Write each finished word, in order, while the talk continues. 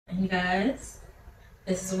You guys,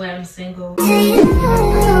 this is why I'm single.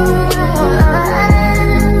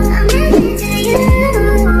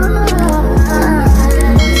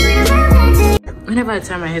 Whenever I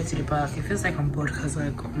turn my head to the back, it feels like I'm bored because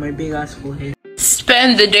like my big ass forehead.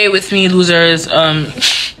 Spend the day with me, losers. I'm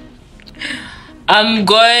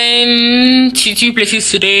going to 2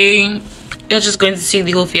 places today. You're just going to see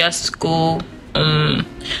the whole fiasco.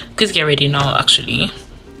 Please get ready now, actually.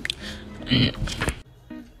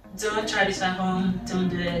 Don't try this at home. Don't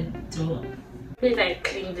do it. Don't. Please like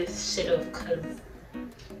clean this shit up because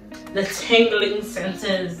the tingling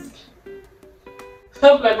senses.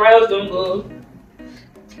 Hope my brows don't go.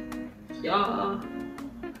 Yeah.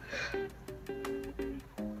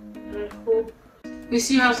 I hope. We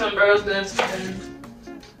still have some brows left and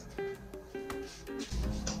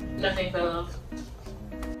nothing fell off.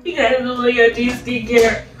 You guys know when you're doing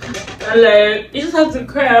skincare and like you just have to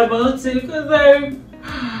cry about it because like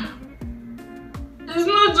it's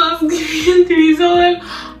not just giving the result,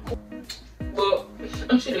 but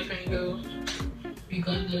I'm sure they can go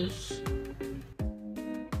regardless.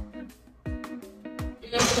 You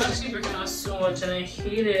guys are actually breaking out so much and I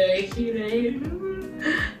hate it. I hate it.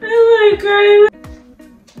 I'm like crying.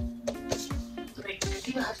 Like,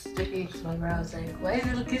 you have to take it into my brows. Like, why is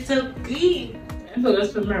it looking so good? I forgot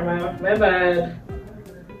to put my mouth. My bad.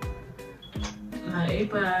 My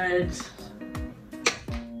bad.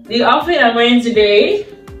 The outfit I'm wearing today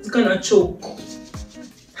is gonna choke.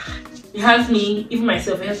 It has me, even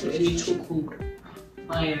myself, it has to really choke hold.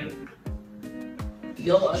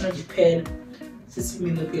 Y'all are not prepared to see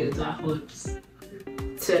me look at that hot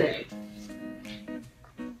today.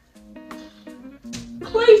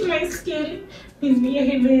 Why is my skin? Is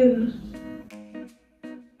behaving.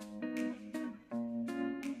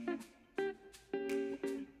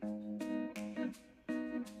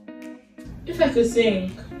 If I could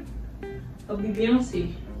sing, I'll be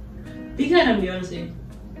Beyonce. Bigger than Beyonce.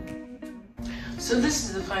 So this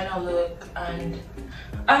is the final look and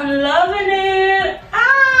I'm loving it.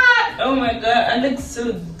 Ah! Oh my god, I look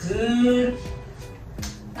so good.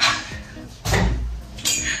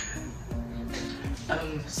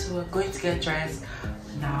 So we're going to get dressed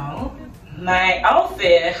now. My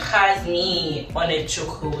outfit has me on a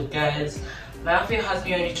chokehold, guys. My outfit has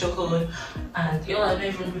me on a chokehold and y'all are not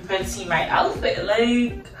even prepared to see my outfit.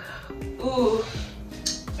 Like, ooh,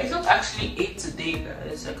 I felt actually 8 today,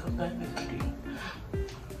 guys. I can't find my cream.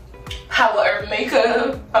 How our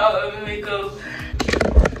makeup,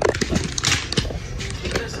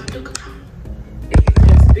 because I look,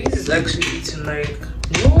 this base is actually eating like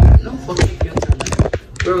no fucking filter, like,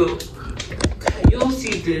 bro. Can you all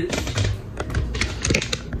see this?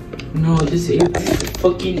 No, this is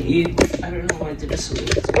fucking it. I don't know why I did this so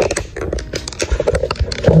late.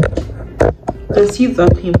 You can see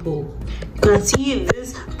that pimple. You can see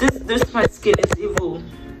this my skin is evil.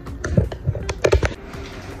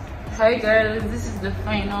 Hi guys, this is the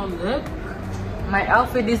final look. My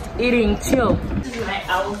outfit is eating chill. This is my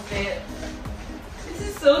outfit. This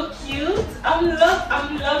is so cute. I'm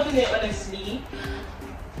loving it, honestly.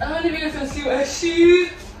 I don't know if you guys can see my shoes,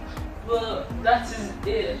 but that is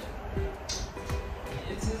it.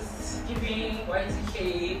 It is giving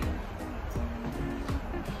Y2K.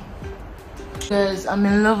 Guys, I'm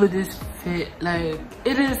in love with this fit. Like,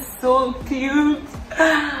 it is so cute.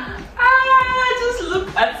 Just look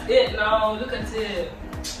at it now. Look at it.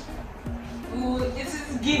 Ooh, it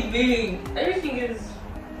is giving. Everything is.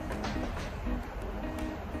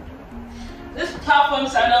 This platform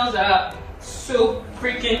sandals are so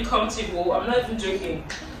freaking comfortable. I'm not even joking.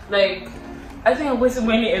 Like, I think I'm going to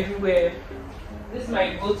wear it everywhere. This is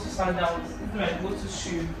my go-to sandals. This is my go-to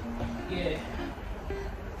shoe. Yeah.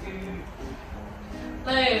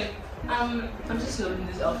 Like, I'm just loving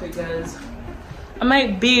this outfit, guys. And my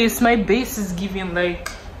base is giving like,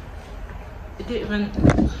 it didn't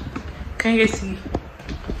even, can you guys see?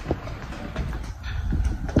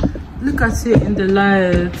 Look at it in the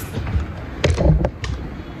light.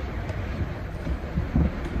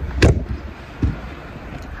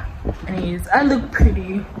 Anyways, I look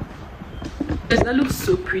pretty. Yes, I look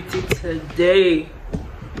so pretty today.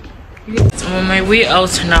 I'm on my way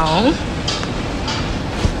out now.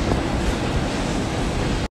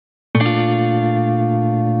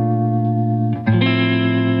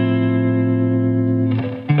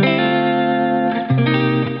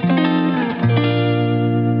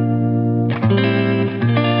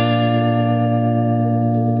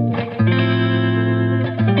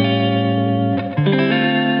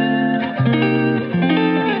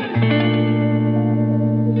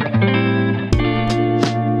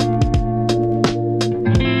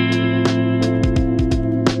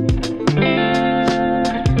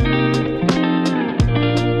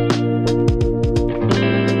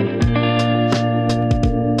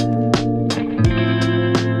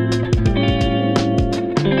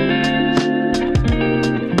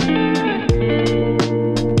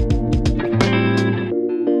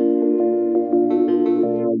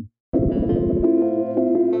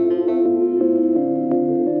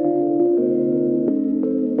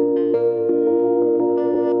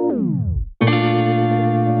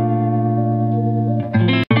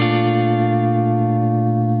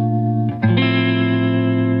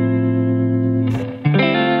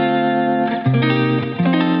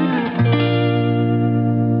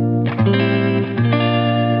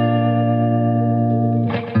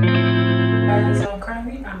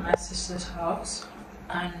 my sister's house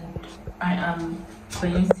and I am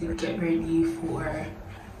going to get ready for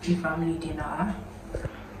the family dinner.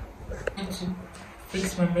 I'm going to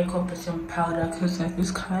fix my makeup with some powder because like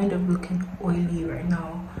it's kind of looking oily right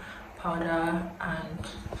now. Powder and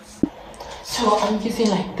so I'm using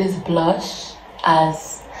like this blush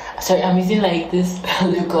as I'm using like this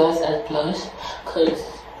lip gloss as blush because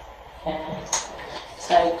yeah, it's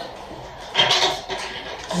like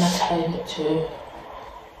I'm not trying to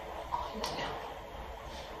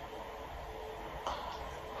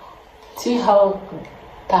see how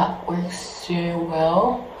that works so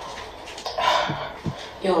well.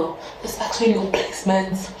 Yo, there's actually no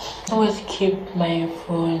placement. I always keep my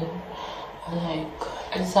phone and like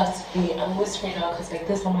I just have to be, I'm whispering now because like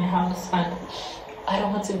this is not my house and I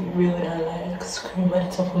don't want to be rude and like scream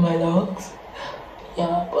at the top of my lungs.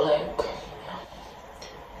 Yeah, but like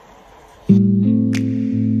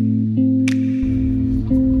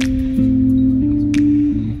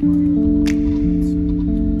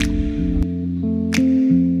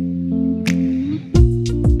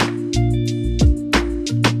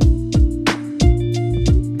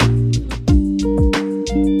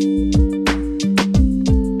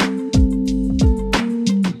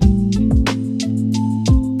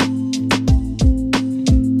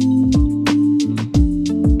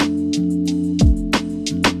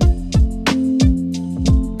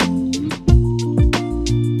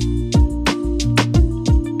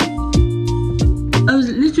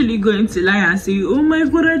going to lie and say, oh my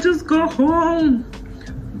god, I just got home,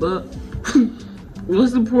 but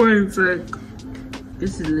what's the point? Like,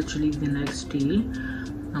 this is literally the next day.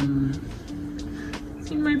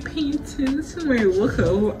 See my painting, see my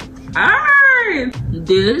workout art.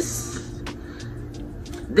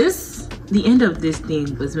 The end of this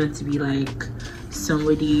thing was meant to be like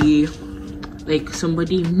somebody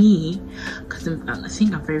me, because I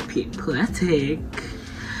think I'm very poetic.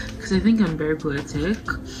 I think I'm very poetic,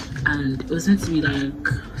 and it was meant to be like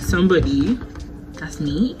somebody, that's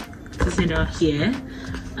me, sitting out here,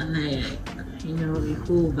 and like, you know, the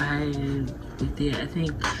whole vibe with it. I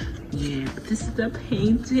think, yeah, but this is the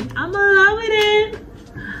painting. I'm loving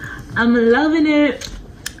it.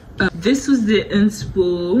 This was the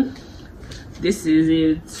inspo. This is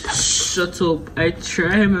it. Shut up. I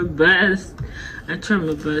try my best.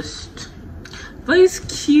 But it's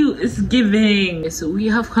cute, it's giving. So we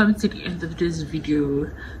have come to the end of this video.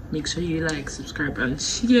 Make sure you like, subscribe and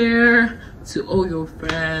share to all your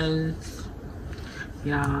friends.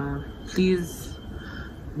 Yeah, please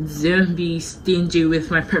don't be stingy with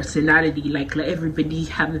my personality. Like, let everybody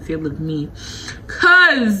have a feel of me,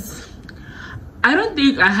 cause I don't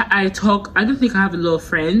think I don't think I have a lot of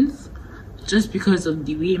friends just because of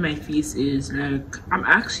the way my face is. Like, I'm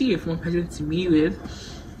actually a fun person to be with,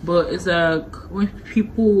 but it's like when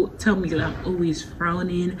people tell me that I'm always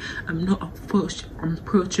frowning, I'm not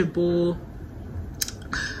approachable.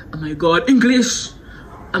 Oh my god, English.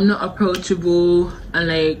 I'm not approachable, and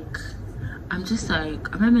like I'm just like,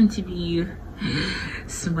 am I meant to be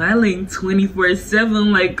smiling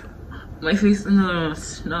 24/7? Like my face, no,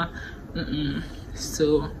 it's not.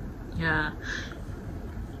 So yeah,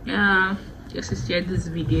 just share this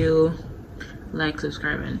video, like,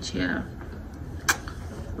 subscribe and share.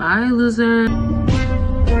 Bye, loser.